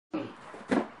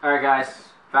Alright guys,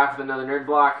 back with another nerd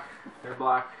block.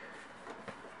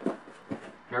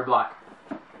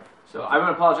 So I'm going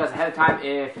to apologize ahead of time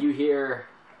if you hear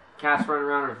cats running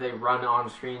around or if they run on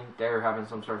screen. They're having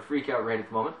some sort of freak out right at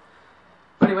the moment.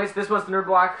 But anyways, this was the nerd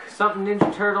block. Something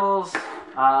Ninja Turtles,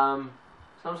 some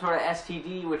sort of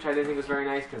STD, which I didn't think was very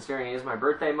nice considering it is my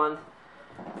birthday month.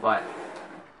 But,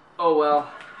 oh well,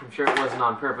 I'm sure it wasn't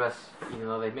on purpose, even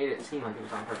though they made it seem like it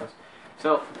was on purpose.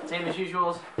 So, same as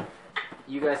usual.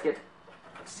 You guys get to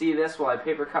see this while I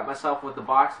paper cut myself with the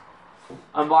box.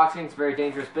 Unboxing, it's very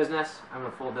dangerous business. I'm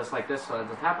going to fold this like this so it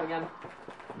doesn't happen again.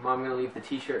 I'm going to leave the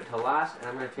t-shirt until last, and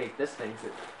I'm going to take this thing.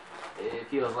 It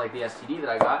feels like the STD that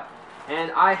I got.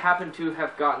 And I happen to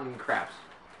have gotten crabs.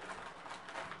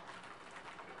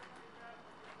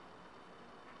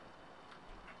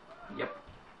 Yep.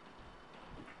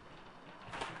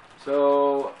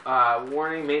 So,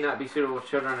 warning, may not be suitable for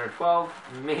children under 12,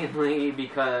 mainly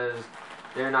because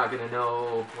they're not going to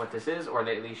know what this is, or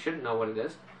they at least shouldn't know what it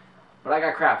is. But I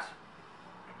got crabs.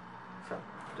 So,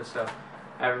 just so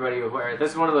everybody is aware.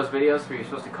 This is one of those videos where you're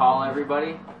supposed to call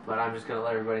everybody, but I'm just going to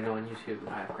let everybody know on YouTube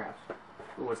that I have crabs.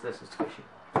 Ooh, what's this? It's squishy.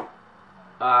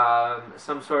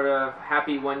 Some sort of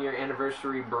happy 1-year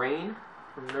anniversary brain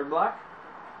from Nerd Block.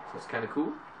 So it's kind of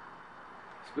cool.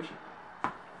 Squishy.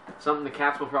 Something the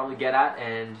cats will probably get at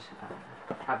and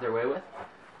have their way with.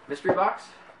 Mystery box.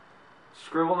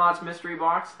 Scribblenauts mystery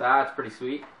box. That's pretty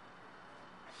sweet.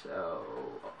 So,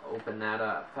 open that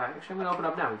up. Actually, I'm going to open it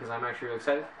up now because I'm actually really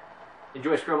excited.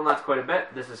 Enjoy Scribblenauts quite a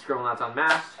bit. This is Scribblenauts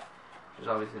Unmasked, which is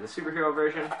obviously the superhero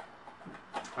version.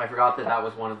 I forgot that that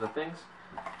was one of the things.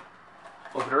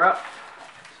 Open her up.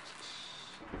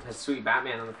 It has sweet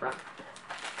Batman on the front.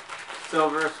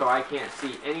 Silver, so I can't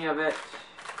see any of it.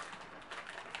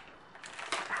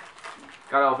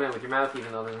 Gotta open it with your mouth,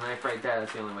 even though there's a knife right there.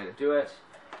 That's the only way to do it.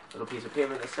 Little piece of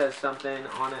paper that says something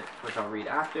on it, which I'll read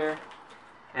after.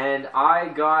 And I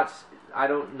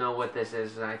don't know what this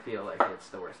is, and I feel like it's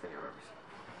the worst thing I've ever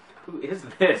seen. Who is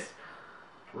this?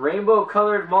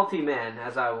 Rainbow-colored multi-man,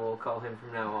 as I will call him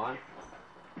from now on.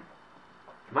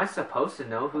 Am I supposed to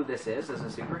know who this is as a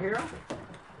superhero?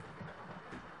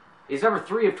 He's number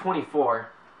 3 of 24.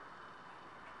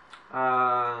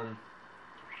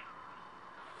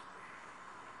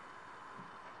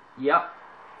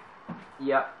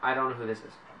 Yep, I don't know who this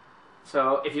is.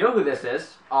 So, if you know who this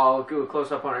is, I'll do a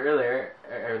close-up on it later.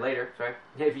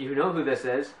 If you know who this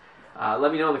is,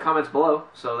 let me know in the comments below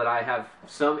so that I have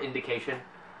some indication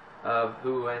of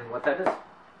who and what that is.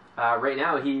 Right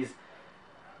now, he's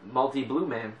multi-blue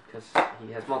man, because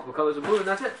he has multiple colors of blue, and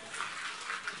that's it.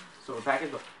 So we're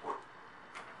packaged, but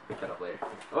pick that up later.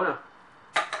 Oh no.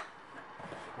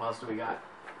 What else do we got?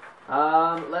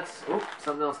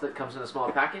 Something else that comes in a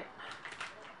smaller packet.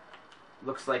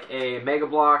 Looks like a Mega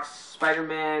Bloks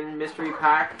Spider-Man mystery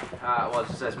pack. Well, it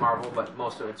just says Marvel, but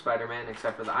most of it's Spider-Man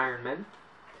except for the Iron Man.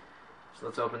 So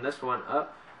let's open this one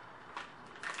up.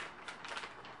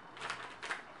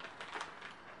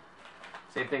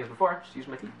 Same thing as before, just use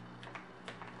my teeth.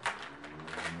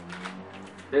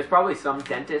 There's probably some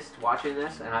dentist watching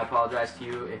this, and I apologize to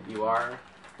you if you are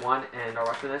one and are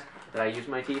watching this, that I use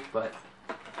my teeth, but,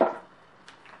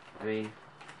 I mean,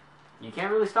 you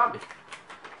can't really stop me.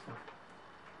 So.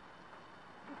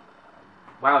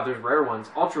 Wow, there's rare ones.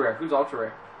 Ultra rare. Who's ultra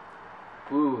rare?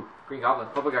 Ooh, Green Goblin.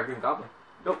 Hope I got Green Goblin.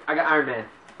 Nope, I got Iron Man.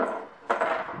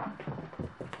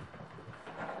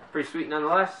 Pretty sweet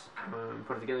nonetheless.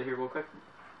 Put it together here real quick.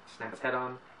 Snap his head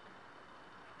on.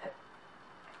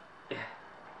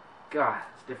 God,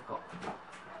 it's difficult.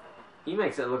 He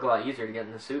makes it look a lot easier to get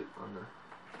in the suit on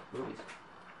the movies.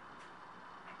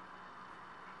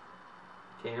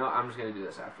 Okay, you know what? I'm just going to do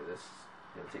this after this.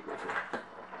 It's going to take way too long.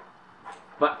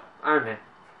 But, Iron Man.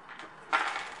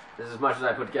 This is as much as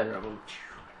I put together.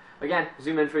 Again,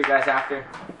 zoom in for you guys after.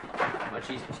 Much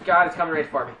easier. God, it's coming right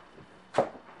for me.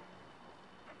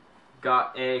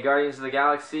 Got a Guardians of the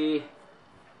Galaxy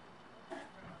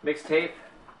mixtape.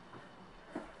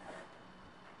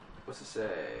 What's it say?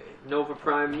 Nova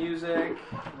Prime Music,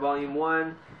 Volume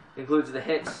 1. Includes the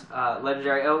hits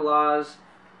Legendary Outlaws,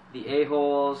 The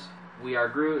A-Holes, We Are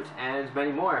Groot, and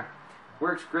many more.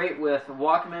 Works great with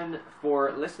Walkman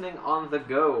for listening on the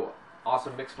go.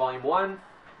 Awesome Mix Volume 1.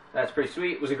 That's pretty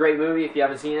sweet. It was a great movie. If you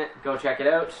haven't seen it, go check it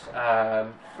out.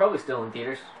 Probably still in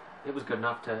theaters. It was good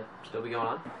enough to still be going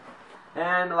on.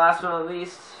 And the last but not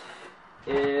least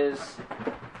is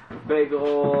big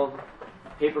old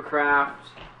Papercraft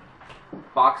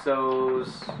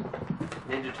Boxos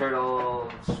Ninja Turtle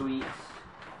Sweets.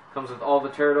 Comes with all the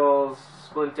turtles,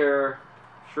 Splinter,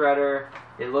 Shredder.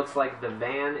 It looks like the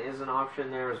van is an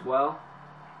option there as well.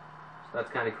 That's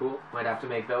kind of cool. Might have to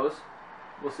make those.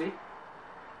 We'll see.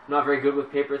 I'm not very good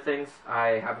with paper things.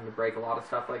 I happen to break a lot of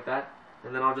stuff like that.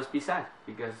 And then I'll just be sad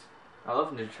because I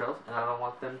love Ninja Turtles and I don't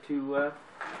want them to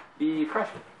be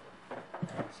crushed.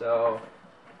 So,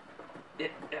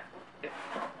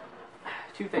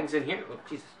 two things in here. Oh,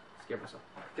 Jesus. Scared myself.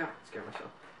 God, scared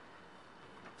myself.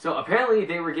 So apparently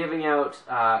they were giving out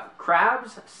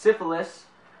crabs, syphilis,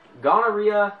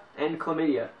 gonorrhea, and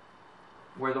chlamydia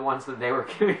were the ones that they were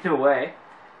giving away.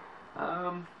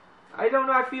 I don't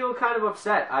know, I feel kind of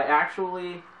upset. I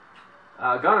actually,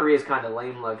 gonorrhea is kind of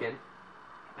lame looking.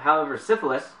 However,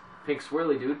 syphilis, pink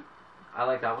swirly dude, I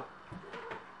like that one.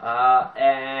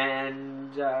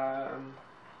 And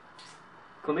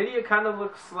chlamydia kind of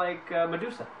looks like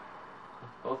Medusa.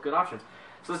 Both good options.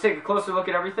 So let's take a closer look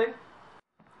at everything.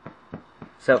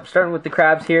 So, starting with the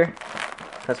crabs here.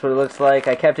 That's what it looks like.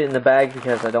 I kept it in the bag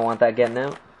because I don't want that getting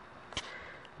out.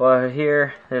 Well,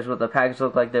 here, there's what the package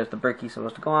looked like. There's the brick he's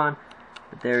supposed to go on.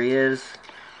 But there he is.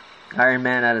 Iron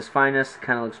Man at his finest.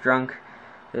 Kind of looks drunk.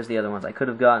 There's the other ones I could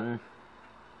have gotten.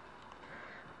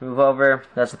 Move over.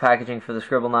 That's the packaging for the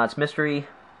Scribblenauts mystery.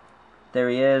 There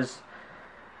he is.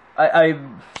 I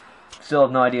still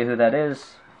have no idea who that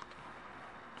is.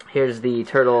 Here's the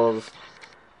Turtles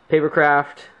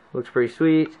papercraft. Looks pretty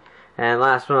sweet. And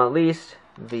last but not least,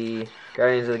 the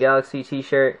Guardians of the Galaxy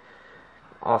t-shirt.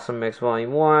 Awesome Mix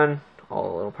Volume 1. All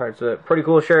the little parts of it. Pretty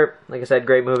cool shirt. Like I said,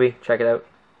 great movie. Check it out.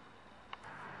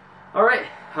 Alright.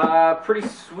 Pretty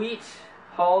sweet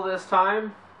haul this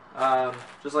time.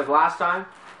 Just like last time.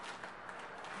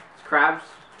 It's crabs.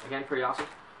 Again, pretty awesome.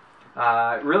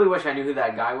 Really wish I knew who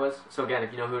that guy was. So again,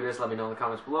 if you know who it is, let me know in the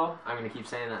comments below. I'm going to keep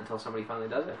saying that until somebody finally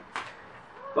does it.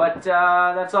 But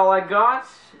that's all I got.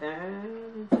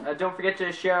 And don't forget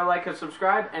to share, like, and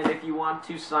subscribe. And if you want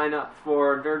to sign up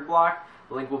for Nerd Block,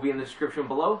 the link will be in the description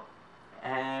below.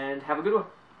 And have a good one.